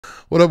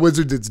What up,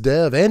 Wizards? It's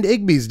Dev, and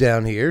Igby's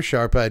down here.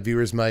 Sharp-eyed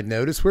viewers might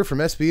notice we're from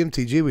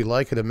Mtg. We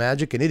like it a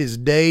magic, and it is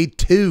day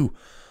 2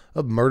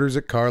 of Murders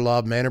at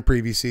Karlov Manor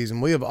preview season.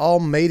 We have all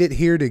made it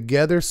here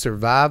together,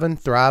 surviving,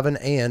 thriving,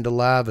 and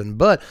aliving.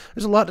 But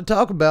there's a lot to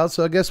talk about,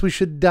 so I guess we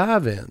should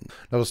dive in.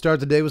 Now, we'll start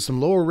the day with some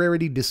lower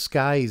rarity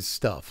disguise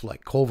stuff,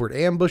 like Covert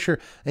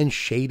Ambusher and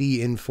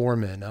Shady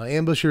Informant. Now,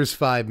 Ambusher is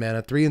 5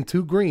 mana, 3 and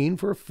 2 green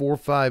for a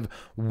 4/5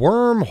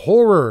 Worm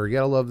Horror. You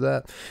gotta love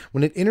that.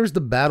 When it enters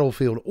the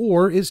battlefield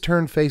or is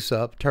turned face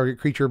up, target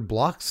creature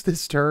blocks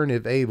this turn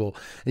if able,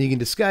 and you can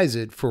disguise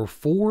it for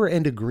 4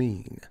 and a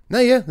green.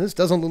 Now, yeah, this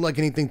doesn't look like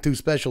anything too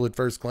special at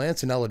first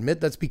glance, and I'll admit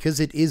that's because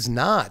it is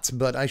not,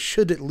 but I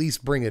should at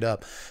least bring it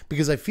up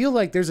because I feel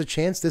like there's a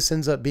chance this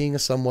ends up being a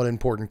somewhat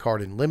important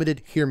card in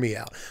Limited. Hear me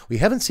out. We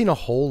haven't seen a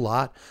whole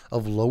lot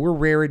of lower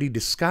rarity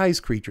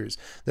disguise creatures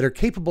that are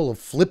capable of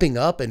flipping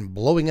up and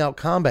blowing out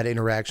combat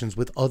interactions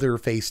with other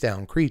face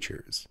down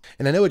creatures.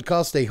 And I know it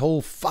costs a whole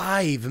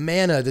 5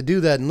 mana to do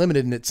that in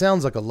Limited, and it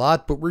sounds like a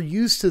lot, but we're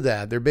used to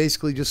that. They're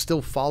basically just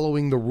still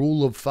following the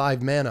rule of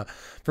 5 mana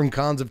from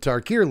Khans of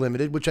Tarkir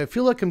Limited, which I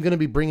feel like I'm going to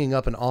be bringing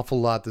up an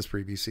awful lot this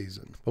preview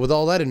season. But with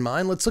all that in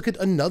mind, let's look at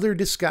another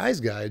disguise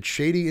guide.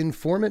 Shady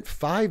Informant,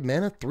 5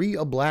 mana, 3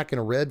 a black and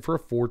a red for a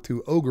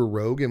 4/2 Ogre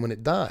Rogue, and when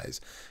it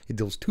dies, it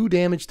deals 2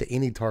 damage to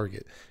any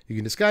target. You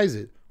can disguise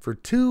it for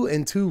 2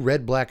 and 2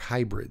 red-black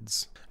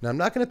hybrids. Now, I'm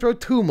not going to throw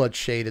too much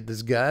shade at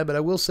this guy, but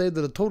I will say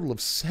that a total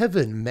of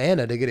 7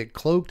 mana to get it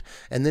cloaked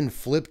and then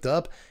flipped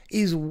up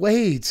is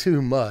way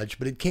too much,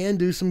 but it can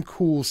do some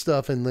cool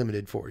stuff in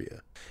Limited for you.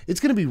 It's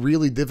going to be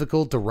really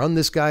difficult to run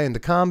this guy into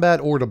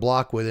combat or to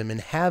block with him and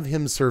have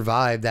him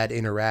survive that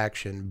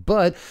interaction,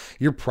 but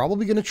you're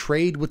probably going to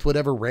trade with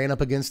whatever ran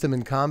up against him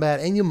in combat,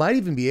 and you might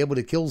even be able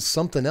to kill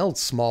something else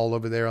small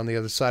over there on the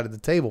other side of the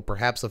table,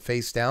 perhaps a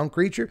face-down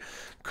creature.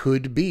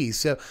 Could be.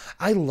 So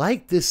I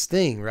like this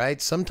thing,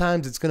 right?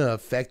 Sometimes it's going to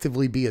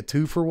effectively be a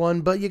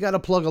 2-for-1, but you got to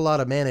plug a lot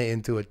of mana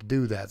into it to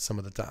do that some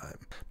of the time.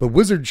 But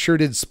Wizards sure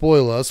did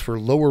spoil us for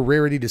lower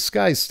rarity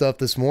disguise stuff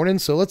this morning,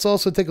 so let's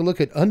also take a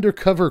look at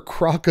Undercover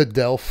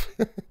Crocodelph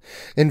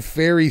and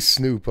Fairy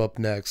Snoop up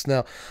next.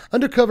 Now,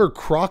 Undercover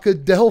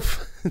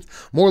Crocodelph,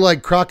 more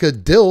like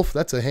Crocodilf,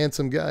 that's a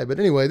handsome guy. But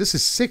anyway, this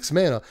is 6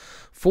 mana,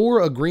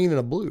 4 a green and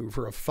a blue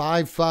for a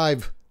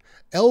 5/5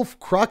 Elf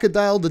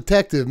Crocodile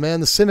Detective.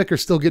 Man, the Simic are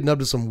still getting up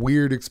to some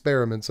weird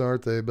experiments,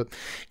 aren't they? But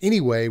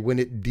anyway, when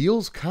it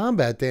deals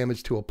combat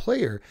damage to a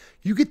player,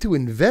 you get to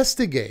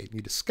investigate,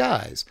 you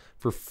disguise,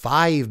 for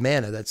 5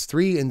 mana. That's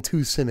 3 and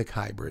 2 Simic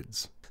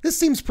hybrids. This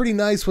seems pretty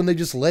nice when they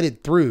just let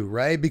it through,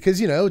 right?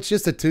 Because, you know, it's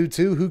just a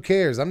 2/2. Who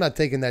cares? I'm not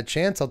taking that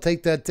chance. I'll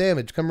take that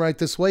damage. Come right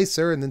this way,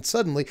 sir. And then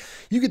suddenly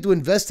you get to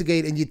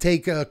investigate and you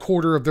take a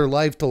quarter of their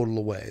life total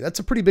away. That's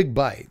a pretty big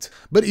bite.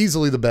 But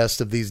easily the best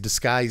of these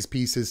disguise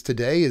pieces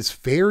today is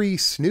Fairy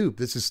Snoop.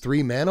 This is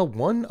 3 mana,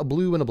 1 a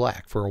blue and a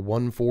black for a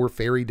 1/4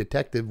 Fairy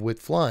Detective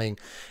with flying,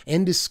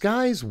 and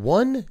disguise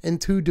 1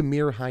 and 2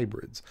 Dimir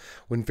hybrids.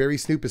 When Fairy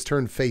Snoop is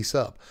turned face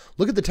up,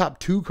 look at the top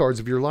 2 cards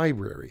of your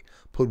library.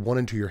 Put 1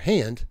 into your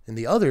hand and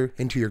the other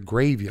into your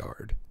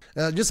graveyard.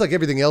 Just like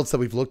everything else that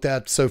we've looked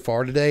at so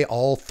far today,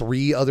 all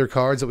 3 other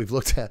cards that we've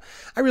looked at,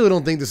 I really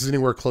don't think this is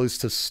anywhere close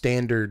to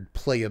standard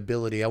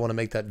playability. I want to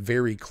make that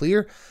very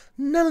clear.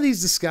 None of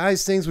these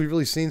disguise things we've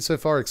really seen so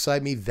far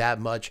excite me that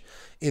much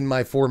in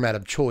my format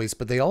of choice,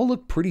 but they all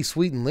look pretty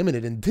sweet and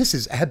limited, and this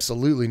is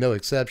absolutely no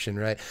exception,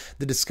 right?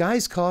 The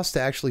disguise cost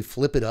to actually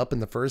flip it up in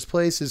the first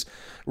place is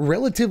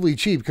relatively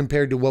cheap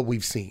compared to what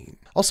we've seen.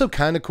 Also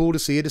kind of cool to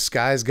see a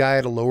disguise guy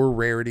at a lower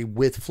rarity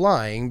with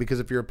flying, because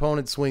if your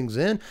opponent swings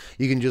in,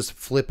 you can just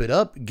flip it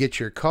up, get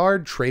your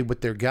card, trade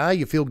with their guy.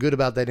 You feel good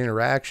about that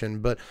interaction,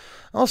 but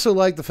I also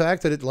like the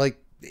fact that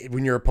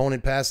when your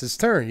opponent passes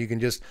turn, you can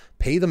just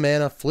pay the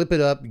mana, flip it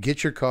up,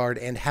 get your card,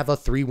 and have a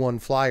 3/1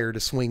 flyer to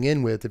swing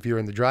in with if you're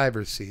in the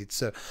driver's seat.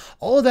 So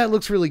all of that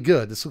looks really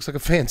good. This looks like a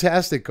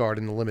fantastic card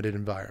in the Limited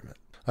environment.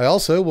 I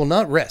also will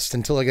not rest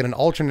until I get an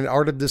alternate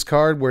art of this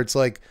card where it's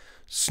like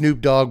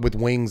Snoop Dogg with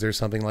wings or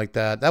something like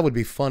that. That would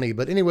be funny.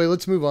 But anyway,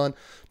 let's move on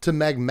to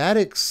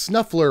Magmatic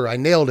Snuffler. I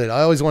nailed it.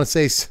 I always want to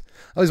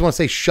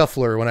say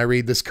Shuffler when I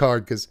read this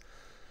card because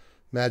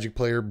Magic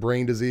player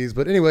brain disease.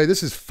 But anyway,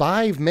 this is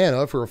 5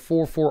 mana for a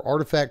 4/4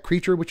 artifact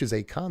creature, which is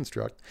a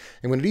construct.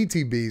 And when it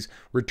ETBs,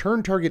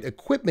 return target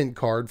equipment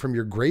card from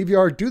your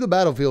graveyard to the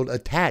battlefield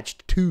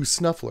attached to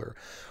Snuffler.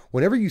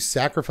 Whenever you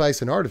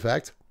sacrifice an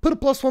artifact, put a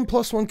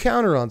 +1/+1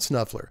 counter on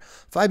Snuffler.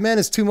 5 mana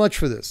is too much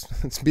for this.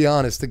 Let's be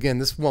honest. Again,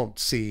 this won't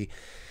see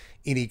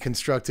any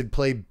constructed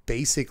play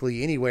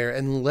basically anywhere,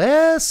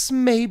 unless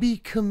maybe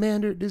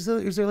Commander. Is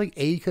there like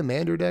a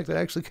Commander deck that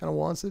actually kind of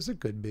wants this?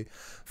 It could be.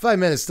 5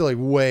 mana is still like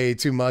way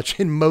too much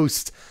in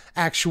most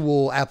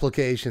actual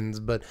applications,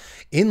 but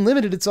in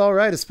Limited it's all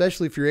right,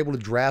 especially if you're able to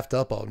draft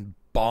up a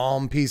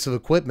bomb piece of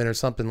equipment or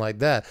something like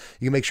that.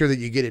 You can make sure that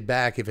you get it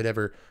back if it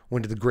ever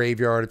went to the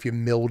graveyard, if you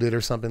milled it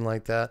or something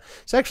like that.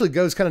 This actually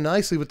goes kind of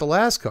nicely with the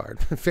last card.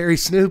 Fairy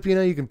Snoop, you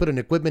know, you can put an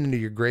equipment into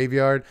your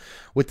graveyard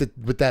with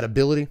that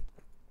ability.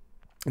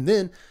 And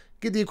then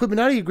get the equipment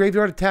out of your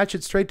graveyard, attach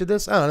it straight to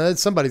this. I don't know.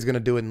 Somebody's going to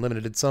do it in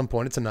limited at some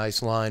point. It's a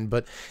nice line.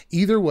 But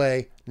either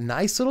way,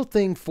 nice little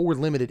thing for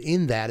limited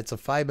in that it's a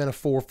 5-mana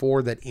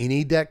 4/4 that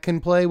any deck can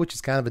play, which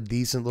is kind of a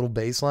decent little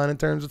baseline in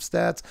terms of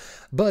stats.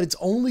 But it's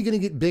only going to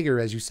get bigger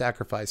as you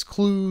sacrifice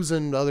clues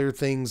and other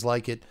things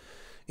like it.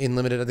 In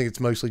limited, I think it's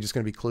mostly just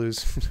going to be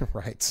clues,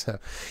 right? So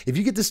if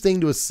you get this thing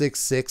to a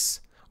 6/6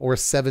 or a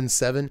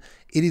 7/7,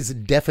 it is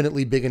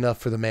definitely big enough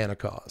for the mana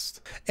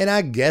cost. And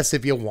I guess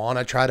if you want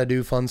to try to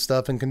do fun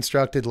stuff in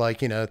Constructed,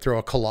 like, you know, throw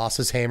a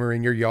Colossus Hammer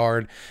in your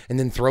yard and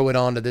then throw it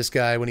onto this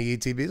guy when he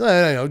ETBs,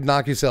 I don't know,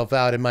 knock yourself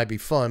out, it might be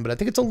fun, but I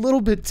think it's a little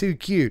bit too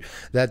cute.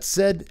 That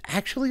said,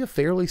 actually a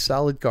fairly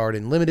solid card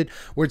in Limited,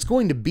 where it's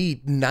going to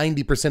beat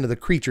 90% of the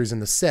creatures in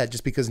the set,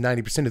 just because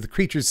 90% of the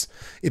creatures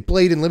it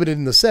played in Limited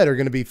in the set are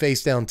going to be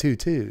face down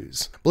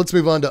 2/2s. But let's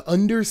move on to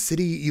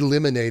Undercity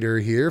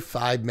Eliminator here.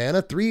 5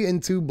 mana, 3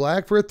 and 2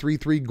 black for a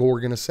 3/3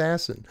 Gorgon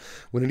Assassin.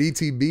 When it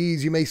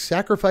ETBs, you may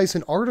sacrifice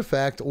an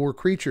artifact or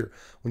creature.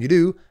 When you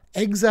do,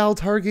 exile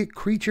target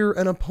creature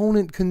an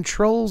opponent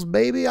controls,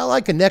 baby. I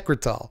like a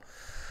Necrotal.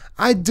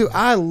 I do.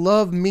 I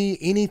love me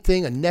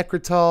anything, a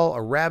Necrotal,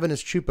 a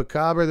Ravenous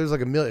Chupacabra. There's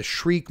like a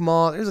Shriek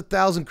Maw. There's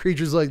 1,000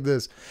 creatures like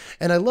this.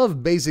 And I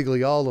love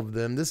basically all of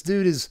them. This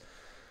dude is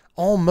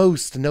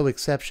almost no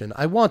exception.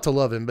 I want to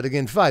love him, but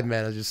again, 5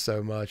 mana is just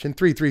so much. And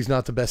 3/3 is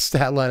not the best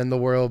stat line in the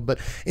world, but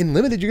in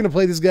Limited, you're going to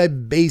play this guy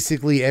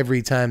basically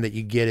every time that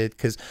you get it,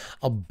 because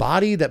a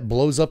body that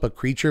blows up a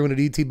creature when it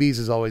ETBs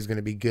is always going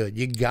to be good.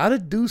 You got to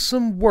do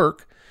some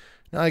work.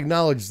 Now, I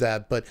acknowledge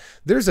that, but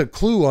there's a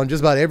clue on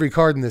just about every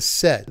card in this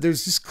set.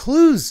 There's just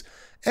clues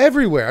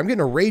everywhere. I'm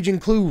getting a raging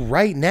clue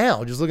right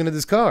now just looking at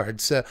this card.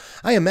 So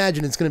I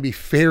imagine it's going to be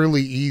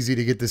fairly easy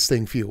to get this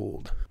thing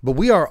fueled. But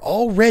we are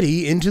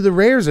already into the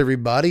rares,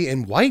 everybody,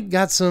 and white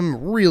got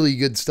some really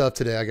good stuff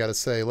today, I gotta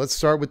say. Let's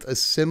start with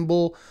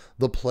Assemble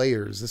the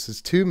Players. This is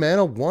 2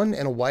 mana, 1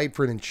 and a white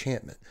for an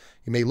enchantment.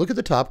 You may look at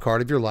the top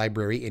card of your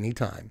library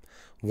anytime.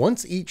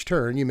 Once each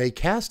turn, you may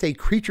cast a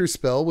creature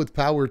spell with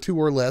power 2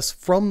 or less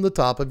from the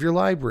top of your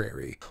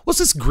library. What's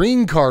this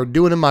green card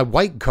doing in my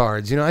white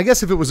cards? You know, I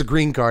guess if it was a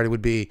green card, it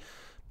would be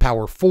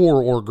power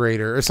 4 or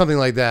greater or something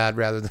like that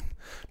rather than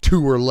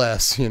 2 or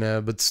less, you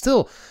know, but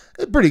still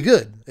pretty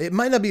good. It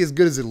might not be as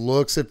good as it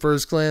looks at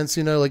first glance,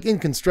 you know, like in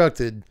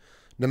Constructed,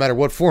 no matter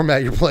what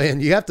format you're playing,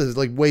 you have to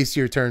like waste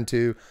your turn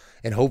 2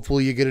 and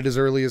hopefully you get it as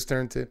early as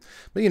turn 2.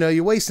 But, you know,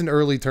 you waste an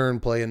early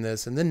turn playing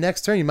this, and then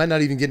next turn you might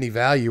not even get any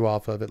value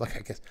off of it.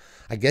 Like,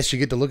 I guess you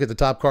get to look at the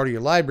top card of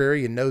your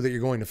library and know that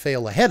you're going to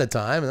fail ahead of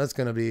time, and that's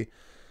going to be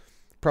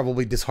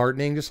probably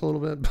disheartening just a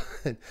little bit.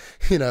 But,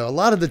 you know, a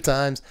lot of the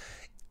times,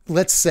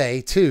 let's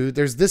say, too,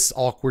 there's this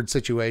awkward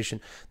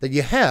situation that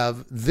you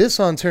have this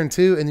on turn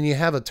 2, and then you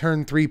have a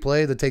turn 3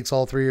 play that takes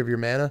all 3 of your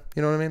mana.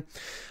 You know what I mean?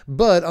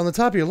 But on the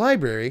top of your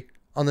library,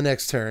 on the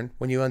next turn,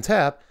 when you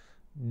untap,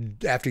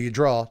 after you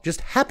draw,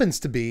 just happens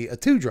to be a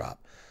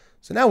 2-drop.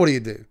 So now what do?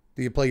 Do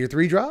you play your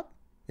 3-drop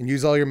and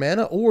use all your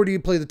mana, or do you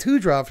play the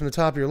 2-drop from the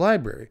top of your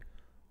library?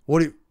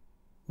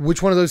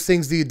 Which one of those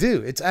things do you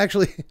do? It's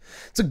actually,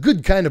 it's a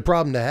good kind of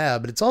problem to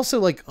have, but it's also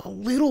like a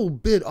little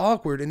bit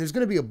awkward, and there's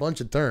going to be a bunch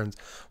of turns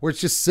where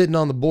it's just sitting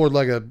on the board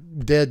like a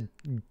dead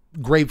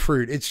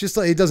grapefruit. It's just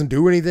like, it doesn't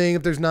do anything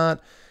if there's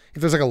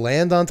like a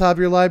land on top of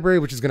your library,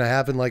 which is going to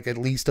happen like at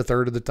least a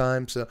third of the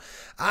time. So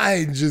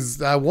I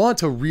want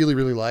to really,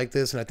 really like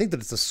this. And I think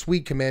that it's a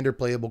sweet commander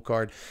playable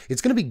card.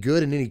 It's going to be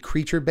good in any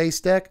creature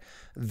based deck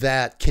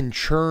that can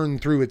churn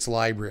through its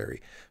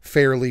library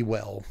fairly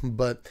well.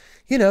 But,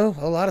 you know,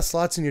 a lot of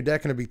slots in your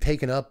deck are going to be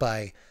taken up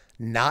by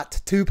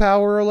not 2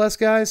 power or less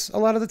guys a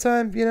lot of the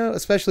time, you know,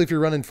 especially if you're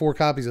running 4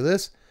 copies of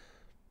this.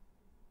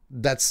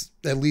 That's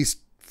at least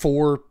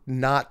 4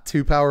 not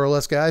 2 power or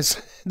less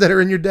guys that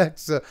are in your deck.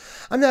 So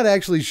I'm not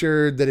actually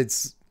sure that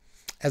it's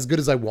as good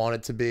as I want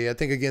it to be. I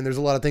think, again, there's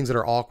a lot of things that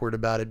are awkward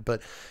about it,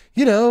 but,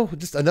 you know,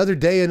 just another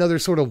day, another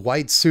sort of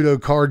white pseudo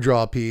card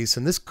draw piece.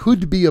 And this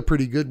could be a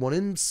pretty good one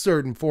in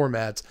certain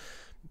formats.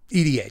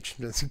 EDH.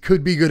 This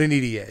could be good in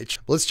EDH.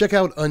 Let's check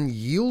out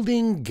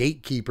Unyielding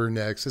Gatekeeper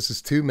next. This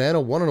is 2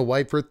 mana, 1 and a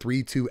white for a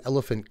 3/2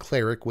 Elephant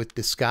Cleric with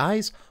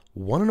Disguise,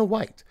 1 and a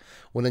white.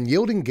 When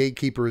Unyielding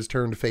Gatekeeper is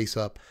turned face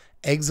up,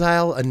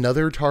 exile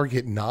another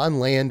target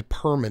non-land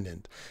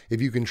permanent.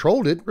 If you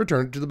controlled it,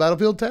 return it to the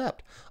battlefield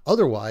tapped.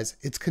 Otherwise,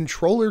 its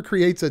controller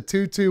creates a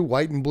 2/2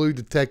 white and blue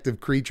detective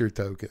creature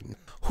token.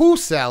 Whoo,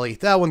 Sally,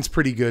 that one's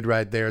pretty good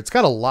right there. It's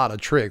got a lot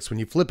of tricks. When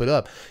you flip it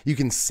up, you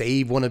can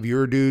save one of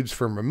your dudes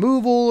from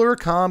removal or a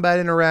combat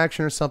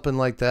interaction or something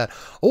like that.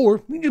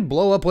 Or you just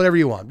blow up whatever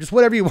you want. Just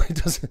whatever you want.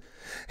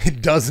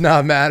 It does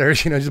not matter.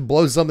 You know, just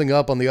blow something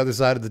up on the other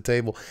side of the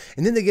table.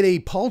 And then they get a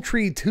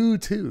paltry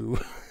 2/2.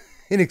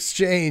 in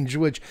exchange,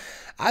 which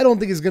I don't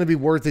think is going to be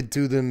worth it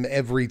to them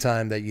every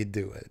time that you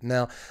do it.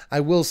 Now,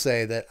 I will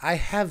say that I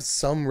have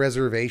some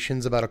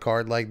reservations about a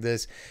card like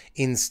this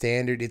in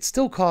Standard. It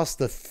still costs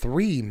the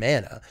 3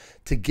 mana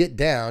to get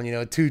down, you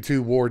know,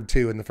 2/2 Ward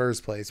 2 in the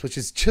first place, which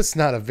is just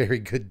not a very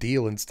good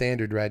deal in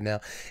Standard right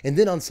now. And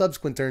then on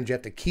subsequent turns, you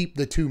have to keep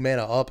the 2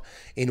 mana up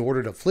in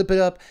order to flip it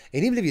up.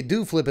 And even if you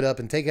do flip it up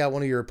and take out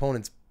one of your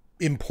opponent's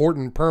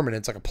important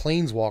permanents, like a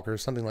planeswalker or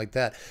something like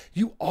that,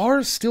 you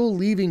are still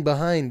leaving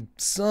behind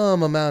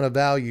some amount of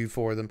value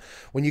for them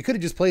when you could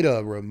have just played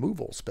a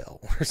removal spell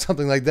or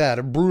something like that,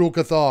 a brutal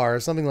Cathar or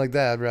something like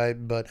that,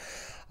 right? But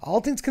all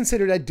things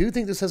considered, I do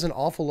think this has an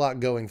awful lot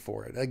going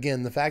for it.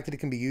 Again, the fact that it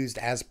can be used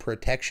as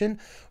protection,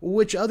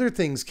 which other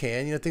things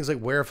can, you know, things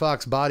like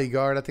Werefox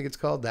Bodyguard, I think it's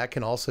called, that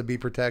can also be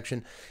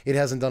protection. It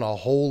hasn't done a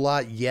whole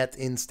lot yet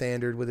in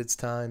Standard with its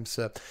time,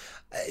 so,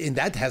 and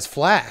that has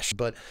flash.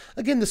 But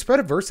again, the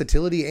spread of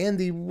versatility and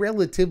the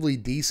relatively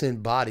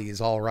decent body is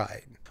all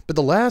right. But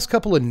the last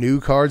couple of new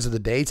cards of the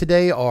day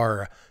today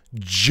are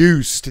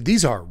juiced.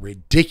 These are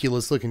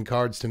ridiculous looking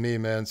cards to me,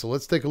 man. So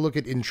let's take a look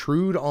at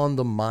Intrude on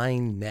the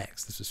Mind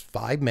next. This is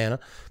 5 mana,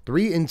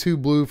 3 and 2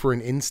 blue for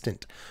an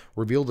instant.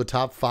 Reveal the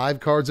top 5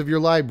 cards of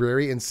your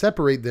library and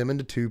separate them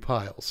into 2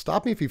 piles.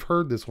 Stop me if you've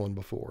heard this one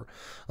before.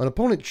 An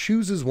opponent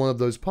chooses one of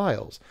those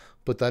piles.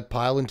 Put that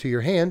pile into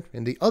your hand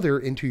and the other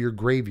into your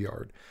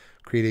graveyard.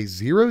 Create a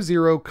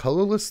 0/0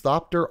 colorless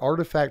Thopter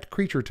artifact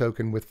creature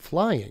token with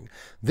flying.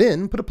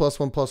 Then put a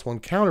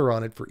 +1/+1 counter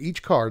on it for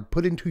each card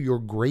put into your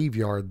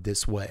graveyard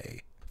this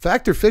way.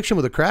 Fact or fiction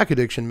with a crack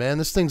addiction, man.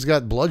 This thing's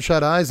got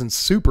bloodshot eyes and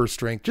super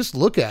strength. Just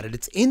look at it.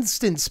 It's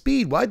instant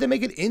speed. Why'd they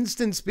make it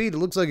instant speed? It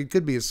looks like it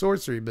could be a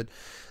sorcery, but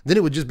then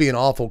it would just be an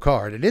awful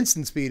card. At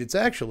instant speed, it's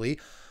actually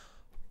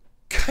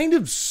kind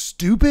of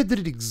stupid that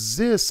it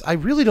exists. I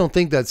really don't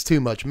think that's too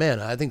much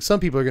mana. I think some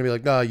people are going to be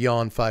like, nah,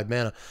 yawn, 5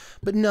 mana.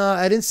 But nah,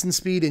 at instant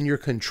speed in your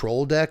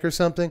control deck or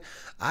something,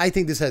 I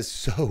think this has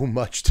so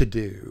much to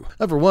do.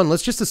 Number one,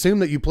 let's just assume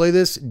that you play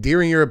this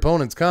during your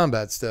opponent's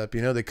combat step.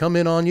 You know, they come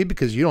in on you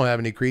because you don't have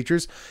any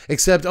creatures,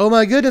 except, oh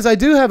my goodness, I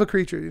do have a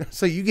creature.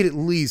 So you get at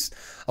least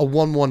a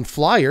 1/1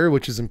 flyer,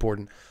 which is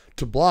important,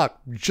 to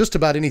block just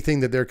about anything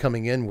that they're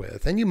coming in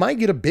with. And you might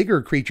get a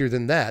bigger creature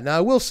than that. Now,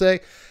 I will say,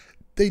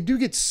 they do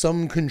get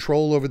some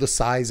control over the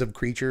size of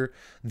creature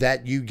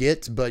that you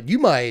get, but you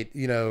might,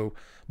 you know,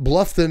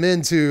 bluff them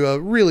into a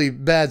really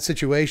bad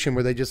situation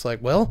where they just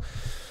like, well,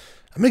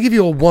 I'm going to give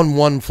you a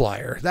 1/1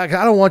 flyer. I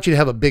don't want you to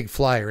have a big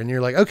flyer. And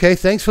you're like, okay,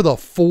 thanks for the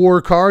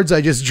 4 cards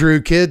I just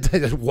drew,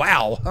 kid.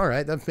 Wow. All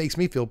right. That makes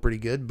me feel pretty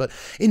good. But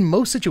in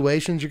most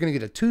situations, you're going to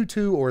get a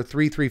 2/2 or a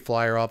 3/3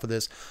 flyer off of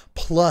this,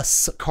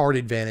 plus card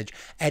advantage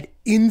at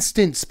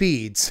instant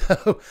speed.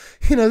 So,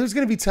 you know, there's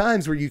going to be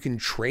times where you can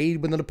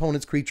trade with an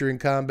opponent's creature in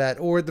combat,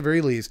 or at the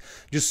very least,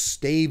 just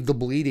stave the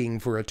bleeding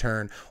for a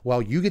turn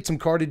while you get some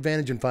card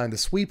advantage and find the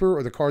sweeper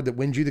or the card that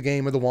wins you the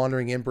game or the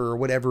Wandering Emperor or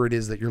whatever it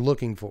is that you're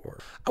looking for.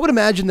 I would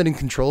imagine that in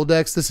control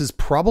decks, this is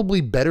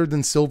probably better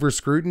than Silver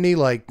Scrutiny,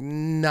 like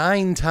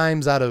 9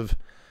 times out of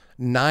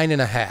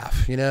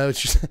 9.5, you know,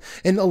 it's just,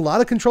 and a lot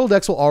of control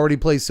decks will already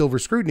play Silver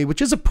Scrutiny,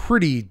 which is a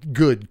pretty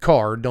good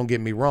card, don't get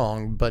me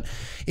wrong, but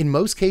in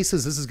most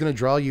cases, this is going to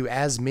draw you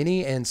as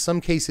many, and some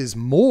cases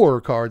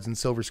more cards than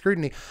Silver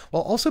Scrutiny,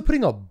 while also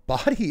putting a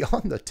body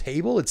on the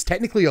table. It's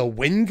technically a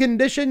win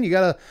condition. You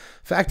got to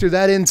factor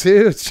that in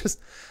too. It's just,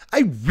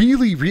 I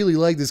really, really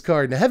like this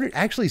card, and I haven't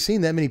actually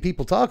seen that many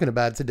people talking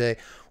about it today,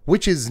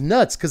 which is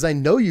nuts, because I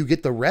know you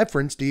get the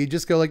reference. Do you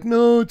just go like,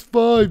 no, it's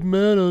 5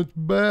 mana, it's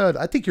bad?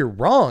 I think you're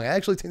wrong. I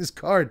actually think this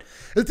card,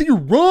 I think you're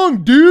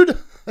wrong, dude.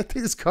 I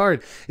think this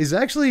card is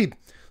actually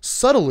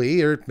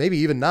subtly, or maybe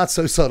even not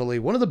so subtly,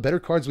 one of the better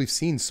cards we've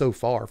seen so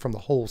far from the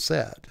whole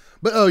set.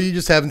 But oh, you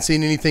just haven't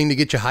seen anything to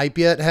get you hype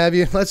yet, have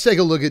you? Let's take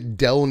a look at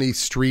Delny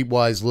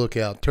Streetwise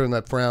Lookout. Turn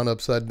that frown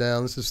upside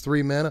down. This is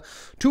 3 mana,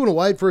 2 and a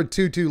white for a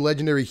 2/2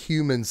 legendary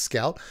human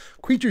scout.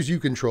 Creatures you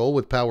control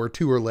with power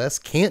 2 or less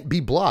can't be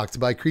blocked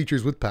by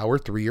creatures with power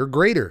 3 or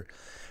greater.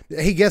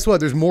 Hey, guess what?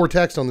 There's more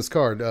text on this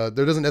card. There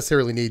doesn't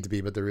necessarily need to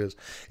be, but there is.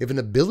 If an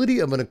ability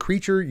of a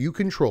creature you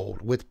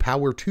controlled with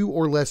power 2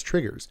 or less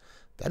triggers,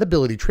 that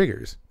ability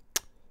triggers.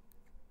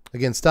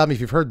 Again, stop me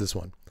if you've heard this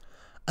one.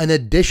 An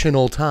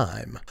additional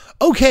time.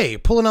 Okay,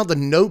 pulling out the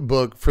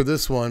notebook for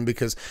this one,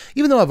 because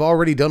even though I've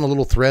already done a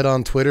little thread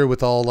on Twitter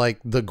with all like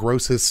the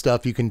grossest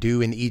stuff you can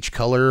do in each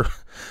color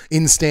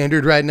in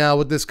Standard right now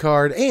with this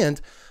card,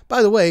 and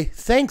by the way,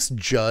 thanks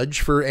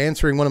Judge for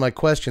answering one of my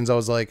questions. I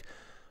was like,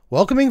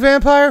 welcoming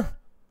vampire?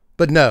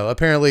 But no,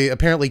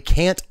 apparently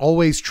can't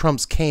always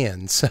trumps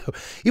can. So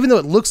even though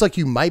it looks like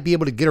you might be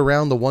able to get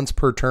around the once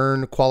per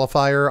turn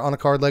qualifier on a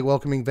card like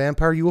Welcoming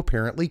Vampire, you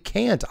apparently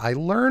can't. I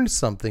learned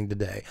something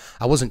today.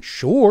 I wasn't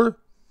sure,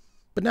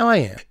 but now I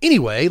am.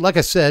 Anyway, like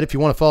I said, if you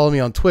want to follow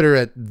me on Twitter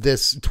at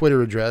this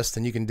Twitter address,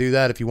 then you can do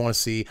that if you want to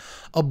see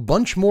a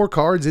bunch more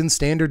cards in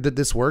Standard that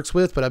this works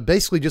with. But I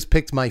basically just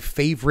picked my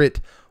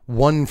favorite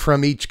one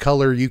from each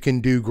color you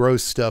can do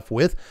gross stuff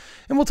with.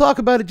 And we'll talk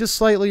about it just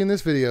slightly in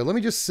this video. Let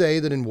me just say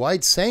that in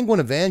white, Sanguine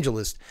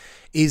Evangelist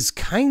is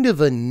kind of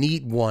a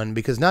neat one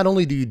because not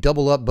only do you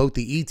double up both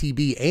the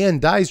ETB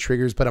and dies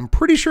triggers, but I'm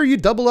pretty sure you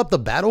double up the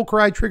battle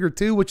cry trigger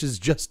too, which is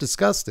just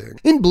disgusting.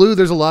 In blue,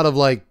 there's a lot of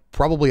like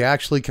probably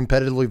actually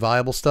competitively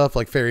viable stuff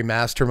like Fairy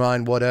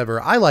Mastermind,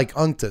 whatever. I like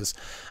Unctus.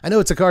 I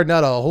know it's a card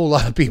not a whole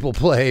lot of people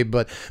play,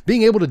 but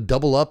being able to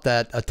double up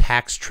that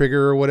attacks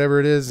trigger or whatever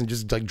it is and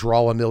just like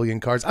draw a million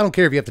cards. I don't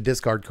care if you have to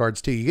discard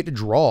cards too. You get to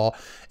draw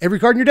every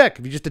card in your deck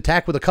if you just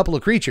attack with a couple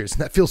of creatures,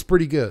 and that feels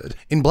pretty good.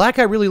 In black,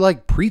 I really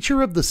like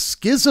Preacher of the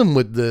Schism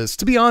with this.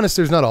 To be honest,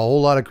 there's not a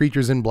whole lot of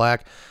creatures in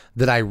black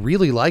that I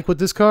really like with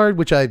this card,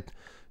 which I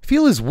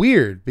feel is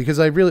weird because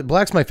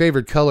black's my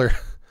favorite color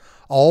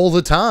all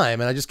the time,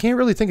 and I just can't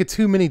really think of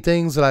too many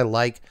things that I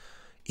like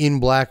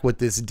in black with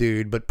this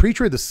dude. But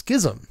Preacher of the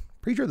Schism,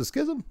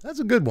 that's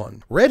a good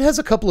one. Red has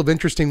a couple of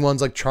interesting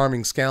ones like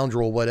Charming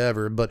Scoundrel,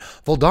 whatever, but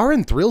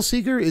Voldaren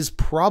Thrillseeker is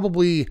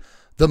probably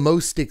the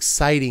most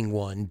exciting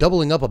one.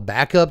 Doubling up a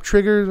backup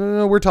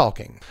trigger, we're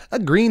talking.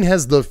 Green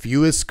has the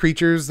fewest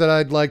creatures that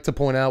I'd like to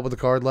point out with a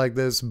card like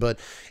this, but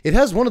it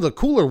has one of the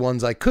cooler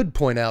ones I could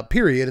point out,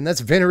 period, and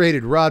that's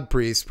Venerated Rod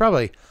Priest.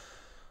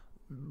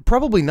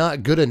 Probably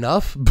not good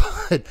enough,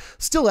 but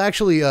still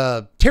actually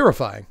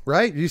terrifying,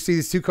 right? You see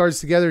these two cards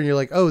together and you're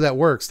like, oh, that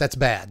works. That's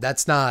bad.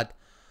 That's not...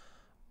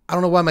 I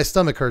don't know why my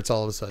stomach hurts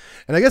all of a sudden.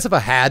 And I guess if I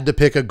had to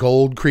pick a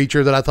gold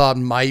creature that I thought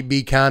might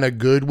be kind of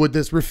good with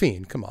this,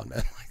 Rafine. Come on,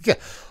 man.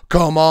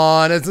 Come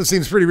on. It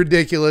seems pretty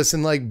ridiculous.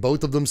 And like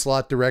both of them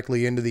slot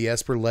directly into the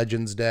Esper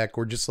Legends deck,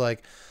 or just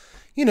like,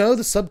 you know,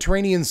 the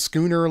Subterranean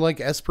Schooner,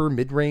 like Esper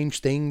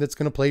mid-range thing that's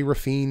going to play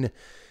Rafine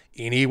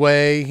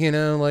anyway. You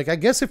know, like I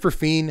guess if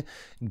Rafine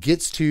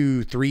gets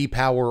to 3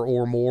 power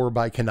or more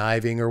by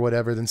conniving or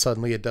whatever, then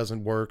suddenly it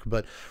doesn't work.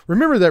 But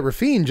remember that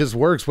Rafine just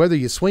works whether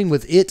you swing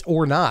with it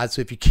or not.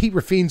 So if you keep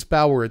Rafine's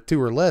power at 2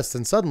 or less,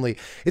 then suddenly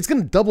it's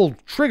going to double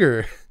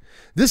trigger.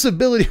 This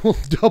ability will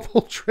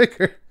double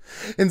trigger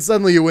and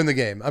suddenly you win the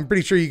game. I'm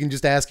pretty sure you can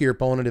just ask your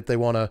opponent if they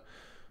want to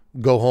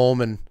go home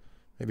and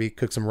maybe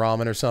cook some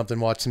ramen or something,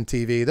 watch some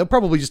TV. They'll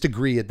probably just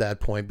agree at that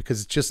point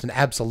because it's just an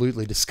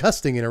absolutely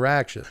disgusting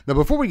interaction. Now,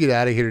 before we get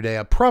out of here today,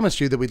 I promised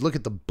you that we'd look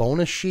at the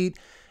bonus sheet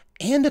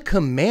and a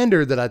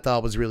commander that I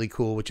thought was really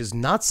cool, which is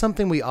not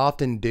something we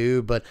often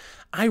do, but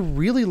I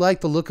really like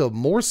the look of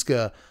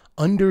Morska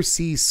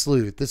Undersea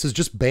Sleuth. This is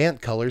just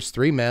Bant colors,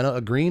 3 mana,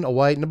 a green, a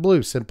white, and a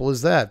blue. Simple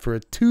as that. For a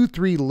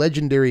 2/3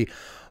 legendary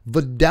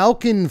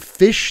Vidalcan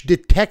Fish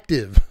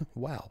Detective.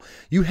 Wow.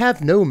 You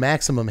have no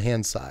maximum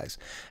hand size.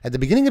 At the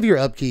beginning of your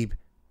upkeep,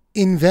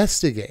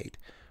 investigate.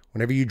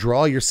 Whenever you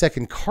draw your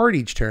second card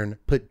each turn,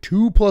 put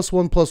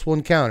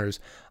 2+1/+1 counters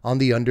on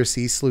the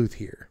Undersea Sleuth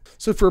here.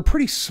 So for a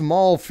pretty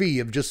small fee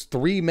of just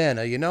 3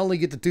 mana, you not only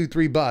get the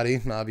 2/3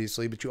 body,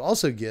 obviously, but you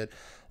also get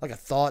like a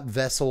Thought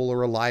Vessel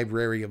or a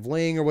Library of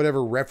Ling or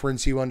whatever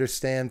reference you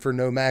understand for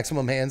no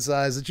maximum hand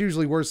size. It's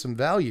usually worth some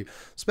value,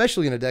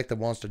 especially in a deck that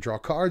wants to draw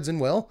cards.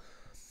 And well,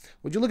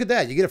 would you look at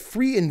that? You get a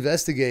free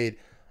investigate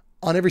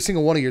on every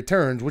single one of your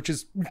turns, which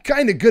is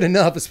kind of good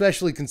enough,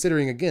 especially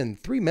considering, again,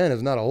 3 mana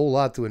is not a whole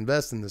lot to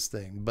invest in this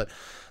thing. But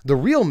the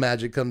real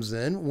magic comes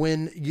in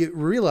when you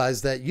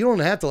realize that you don't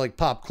have to like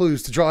pop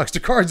clues to draw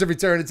extra cards every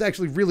turn. It's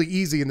actually really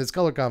easy in this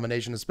color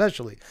combination,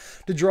 especially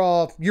to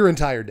draw your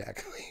entire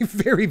deck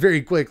very,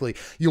 very quickly.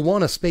 You'll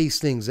want to space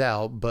things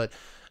out, but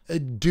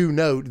do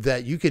note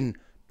that you can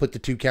put the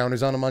 2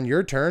 counters on them on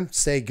your turn,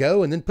 say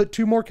go, and then put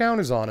 2 more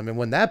counters on them. And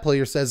when that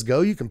player says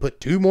go, you can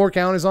put 2 more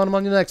counters on them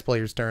on the next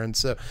player's turn.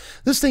 So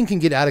this thing can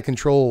get out of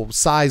control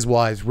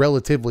size-wise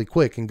relatively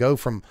quick and go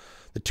from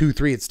the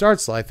 2/3 it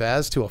starts life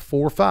as to a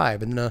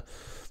 4/5 and a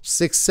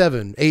 6,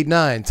 7, 8,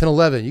 9, 10,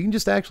 11. You can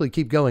just actually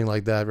keep going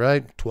like that,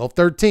 right? 12,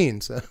 13.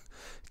 So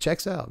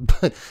checks out.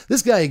 But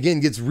this guy, again,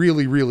 gets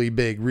really, really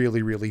big,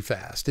 really, really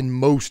fast in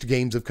most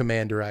games of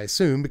Commander, I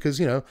assume, because,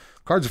 you know,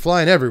 cards are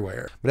flying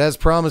everywhere. But as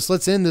promised,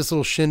 let's end this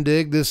little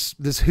shindig, this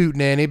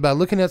hootenanny, by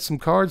looking at some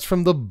cards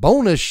from the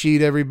bonus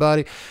sheet,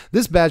 everybody.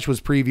 This batch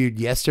was previewed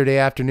yesterday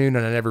afternoon,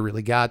 and I never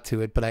really got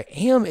to it, but I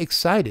am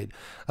excited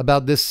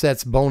about this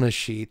set's bonus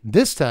sheet.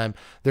 This time,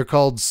 they're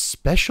called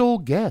Special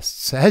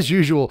Guests. As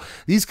usual,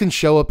 these can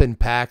show up in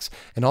packs,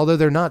 and although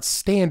they're not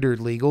standard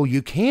legal,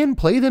 you can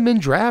play them in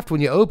draft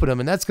when you open them,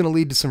 and that's going to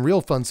lead to some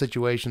real fun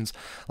situations,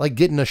 like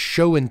getting a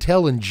show and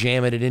tell and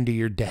jamming it into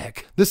your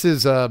deck. This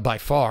is by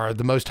far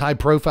the most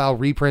high-profile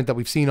reprint that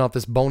we've seen off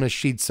this bonus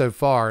sheet so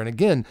far, and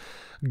again,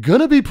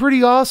 gonna be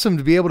pretty awesome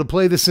to be able to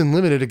play this in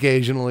limited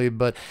occasionally,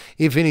 but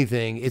if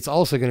anything, it's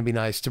also going to be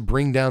nice to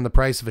bring down the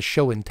price of a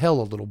show and tell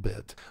a little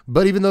bit.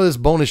 But even though this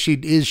bonus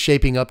sheet is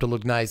shaping up to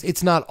look nice,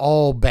 it's not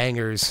all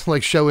bangers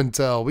like show and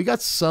tell. We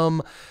got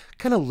some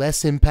kind of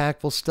less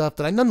impactful stuff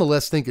that I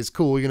nonetheless think is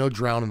cool. You know,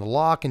 Drown in the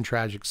Lock and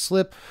Tragic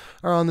Slip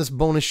are on this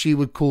bonus sheet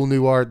with cool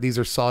new art. These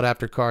are sought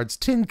after cards.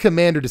 Tin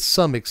Commander to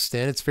some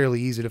extent. It's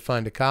fairly easy to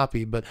find a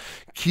copy, but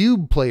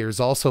Cube players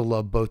also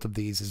love both of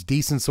these as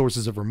decent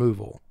sources of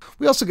removal.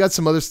 We also got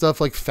some other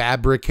stuff like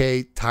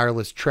Fabricate,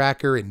 Tireless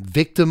Tracker, and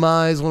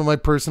Victimize, one of my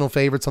personal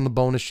favorites on the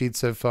bonus sheet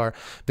so far.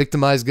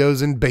 Victimize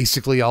goes in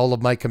basically all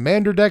of my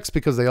Commander decks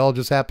because they all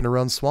just happen to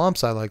run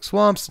swamps. I like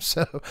swamps,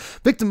 so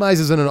Victimize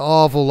is in an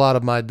awful lot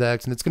of my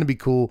decks, and it's going to be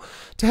cool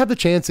to have the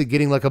chance of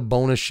getting like a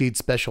bonus sheet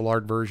special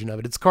art version of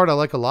it. It's a card I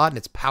like a lot, and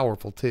it's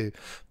powerful too.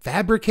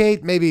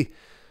 Fabricate, maybe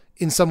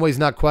in some ways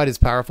not quite as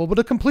powerful, but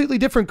a completely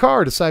different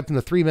card aside from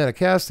the 3-mana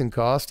casting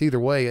cost. Either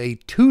way, a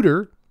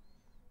tutor,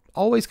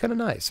 always kind of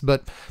nice,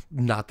 but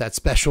not that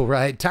special,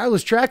 right?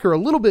 Tireless Tracker, a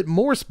little bit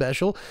more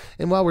special.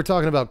 And while we're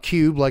talking about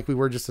Cube, like we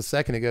were just a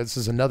second ago, this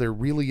is another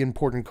really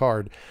important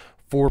card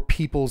for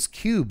people's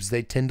cubes.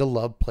 They tend to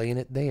love playing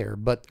it there,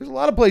 but there's a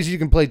lot of places you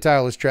can play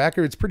Tireless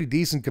Tracker. It's pretty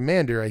decent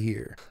Commander, I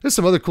hear. There's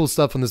some other cool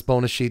stuff on this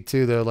bonus sheet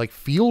too, though, like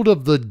Field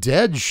of the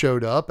Dead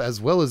showed up, as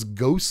well as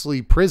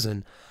Ghostly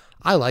Prison.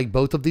 I like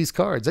both of these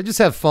cards. I just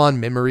have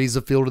fond memories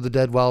of Field of the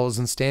Dead while it was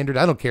in Standard.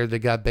 I don't care that it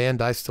got banned.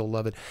 I still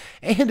love it.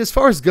 And as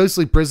far as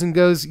Ghostly Prison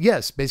goes,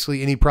 yes,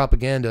 basically any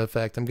propaganda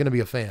effect I'm going to be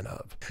a fan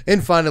of.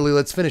 And finally,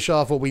 let's finish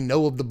off what we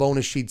know of the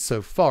bonus sheet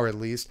so far, at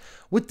least,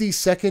 with the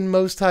second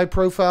most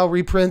high-profile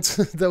reprints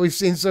that we've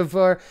seen so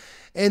far.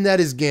 And that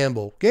is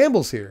Gamble.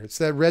 Gamble's here. It's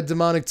that red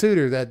demonic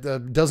tutor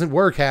that doesn't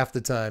work half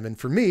the time. And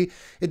for me,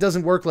 it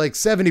doesn't work like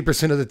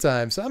 70% of the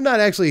time. So I'm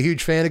not actually a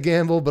huge fan of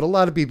Gamble, but a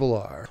lot of people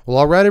are. Well,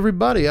 all right,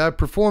 everybody. I've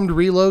performed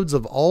reloads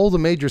of all the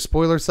major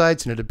spoiler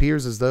sites, and it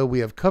appears as though we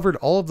have covered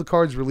all of the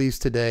cards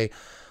released today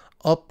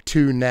up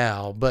to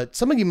now. But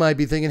some of you might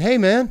be thinking, hey,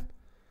 man,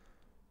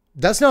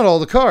 that's not all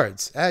the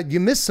cards. You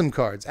missed some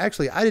cards.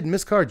 Actually, I didn't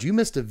miss cards. You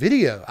missed a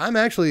video. I'm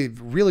actually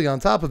really on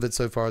top of it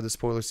so far this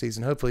spoiler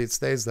season. Hopefully it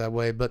stays that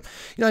way. But,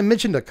 you know, I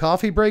mentioned a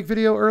coffee break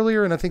video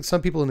earlier, and I think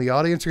some people in the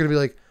audience are going to be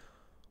like,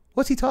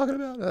 what's he talking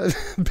about?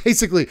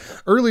 Basically,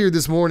 earlier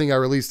this morning, I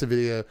released a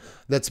video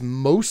that's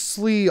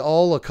mostly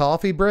all a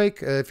coffee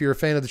break. If you're a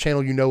fan of the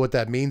channel, you know what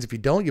that means. If you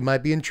don't, you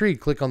might be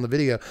intrigued. Click on the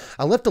video.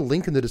 I left a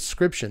link in the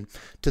description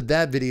to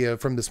that video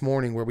from this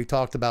morning where we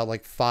talked about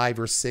like 5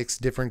 or 6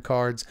 different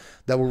cards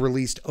that were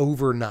released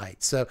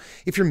overnight. So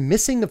if you're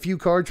missing a few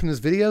cards from this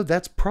video,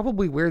 that's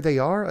probably where they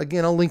are.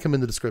 Again, I'll link them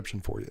in the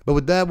description for you. But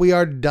with that, we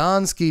are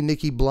Donsky,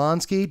 Nikki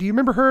Blonsky. Do you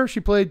remember her? She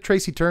played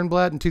Tracy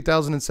Turnblatt in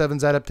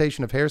 2007's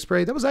adaptation of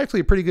Hairspray. That was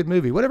actually a pretty good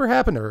movie. Whatever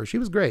happened to her? She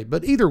was great.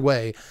 But either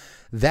way,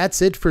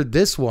 that's it for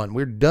this one.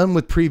 We're done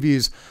with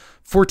previews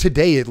for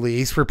today, at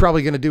least. We're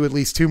probably going to do at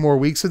least 2 more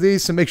weeks of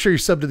these, so make sure you're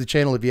subbed to the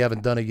channel if you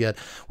haven't done it yet.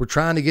 We're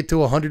trying to get to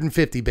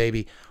 150,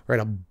 baby. We're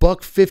at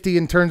 $150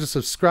 in terms of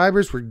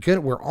subscribers.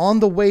 We're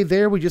on the way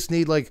there. We just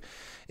need like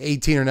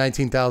 18 or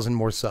 19,000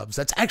 more subs.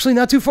 That's actually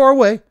not too far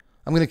away.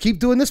 I'm going to keep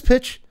doing this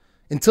pitch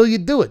until you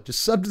do it. Just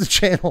sub to the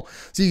channel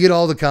so you get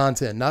all the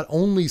content. Not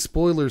only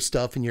spoiler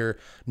stuff in your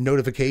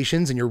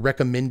notifications and your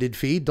recommended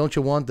feed. Don't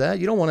you want that?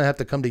 You don't want to have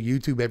to come to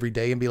YouTube every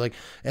day and be like,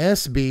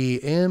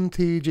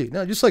 SBMTG.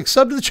 No, just like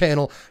sub to the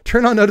channel,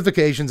 turn on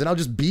notifications, and I'll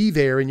just be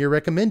there in your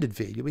recommended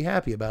feed. You'll be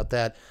happy about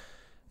that.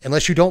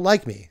 Unless you don't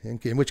like me.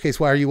 In which case,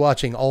 why are you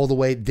watching all the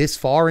way this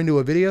far into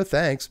a video?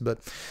 Thanks, but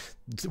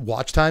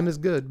watch time is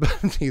good.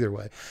 But either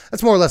way,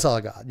 that's more or less all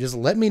I got. Just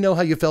let me know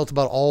how you felt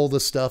about all the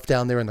stuff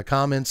down there in the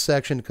comments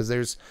section, because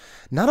there's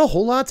not a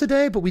whole lot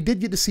today, but we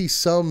did get to see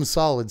some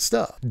solid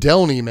stuff.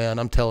 Delny, man,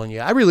 I'm telling you,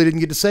 I really didn't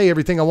get to say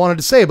everything I wanted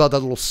to say about that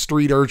little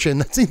street urchin.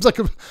 That seems like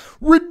a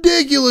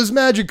ridiculous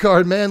magic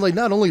card, man. Like,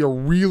 not only a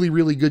really,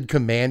 really good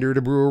commander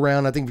to brew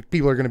around, I think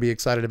people are going to be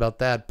excited about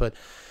that, but,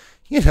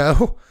 you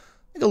know,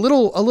 a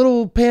little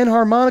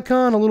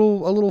Panharmonicon, a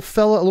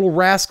little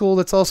rascal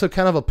that's also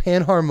kind of a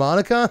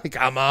Panharmonicon.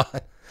 Come on.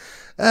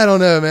 I don't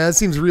know, man. It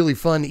seems really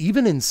fun.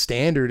 Even in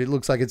Standard, it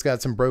looks like it's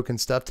got some broken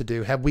stuff to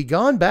do. Have we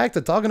gone back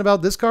to talking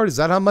about this card? Is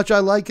that how much I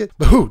like it?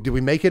 Ooh, did we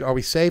make it? Are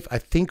we safe? I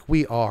think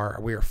we are.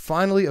 We are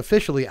finally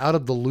officially out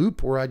of the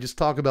loop where I just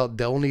talk about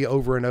Delny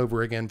over and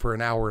over again for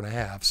an hour and a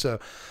half. So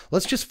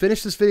let's just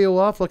finish this video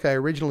off like I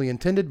originally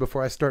intended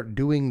before I start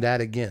doing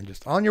that again.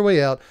 Just on your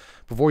way out,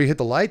 before you hit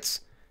the lights,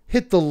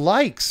 hit the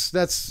likes.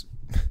 It's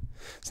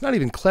not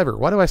even clever.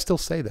 Why do I still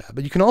say that?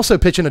 But you can also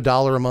pitch in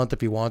 $1 a month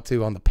if you want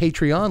to on the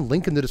Patreon.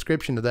 Link in the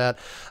description to that.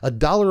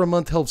 $1 a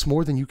month helps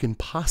more than you can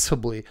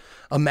possibly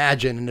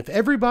imagine. And if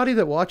everybody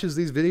that watches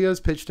these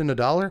videos pitched in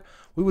 $1,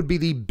 we would be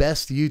the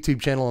best YouTube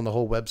channel on the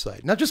whole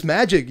website. Not just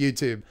Magic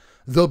YouTube,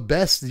 the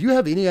best. Do you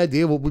have any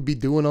idea what we'd be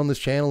doing on this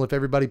channel if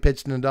everybody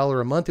pitched in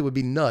 $1 a month? It would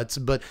be nuts.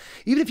 But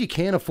even if you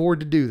can't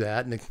afford to do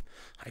that, and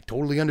I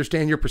totally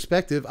understand your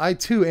perspective, I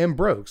too am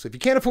broke. So if you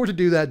can't afford to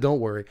do that, don't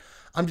worry.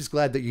 I'm just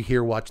glad that you're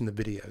here watching the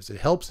videos.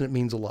 It helps and it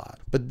means a lot.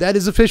 But that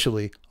is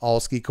officially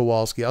Allski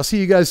Kowalski. I'll see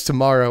you guys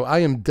tomorrow. I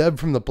am Deb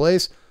from The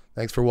Place.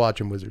 Thanks for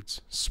watching, Wizards.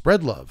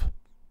 Spread love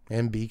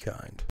and be kind.